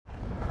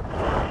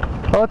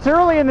Well, it's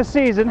early in the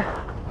season,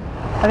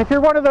 and if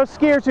you're one of those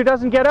skiers who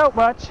doesn't get out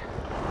much,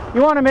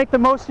 you want to make the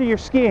most of your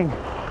skiing.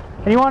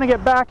 And you want to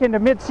get back into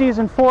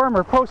mid-season form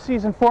or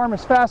post-season form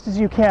as fast as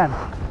you can.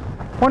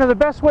 One of the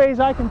best ways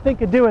I can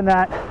think of doing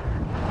that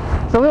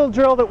is a little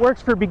drill that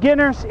works for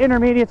beginners,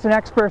 intermediates, and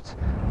experts,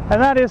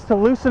 and that is to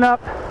loosen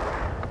up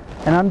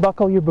and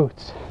unbuckle your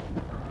boots.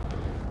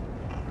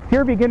 If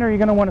you're a beginner, you're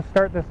going to want to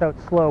start this out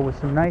slow with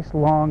some nice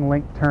long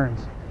linked turns.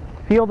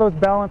 Feel those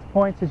balance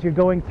points as you're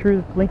going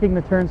through, linking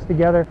the turns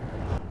together.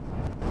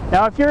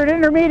 Now if you're an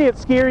intermediate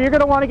skier, you're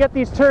going to want to get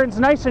these turns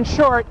nice and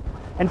short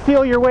and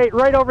feel your weight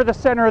right over the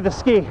center of the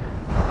ski.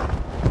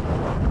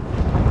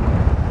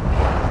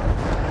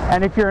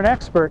 And if you're an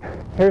expert,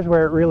 here's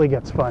where it really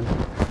gets fun.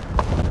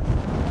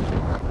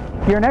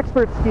 If you're an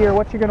expert skier,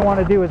 what you're going to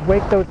want to do is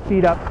wake those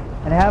feet up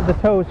and have the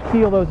toes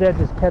feel those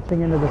edges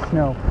catching into the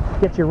snow.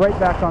 Get you right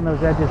back on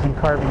those edges and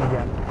carving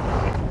again.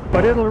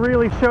 But it'll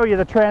really show you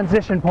the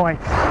transition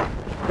points.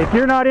 If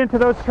you're not into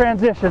those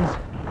transitions,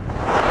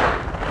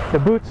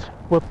 the boots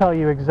will tell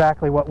you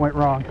exactly what went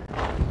wrong.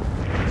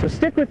 So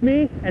stick with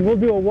me and we'll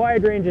do a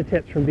wide range of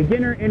tips from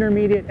beginner,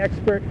 intermediate,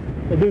 expert.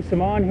 We'll do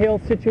some on-hill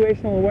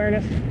situational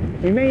awareness.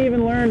 We may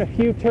even learn a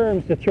few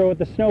terms to throw at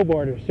the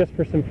snowboarders just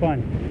for some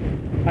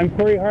fun. I'm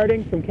Corey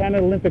Harding from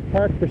Canada Olympic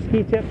Park for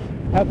Ski Tips.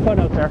 Have fun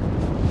out there.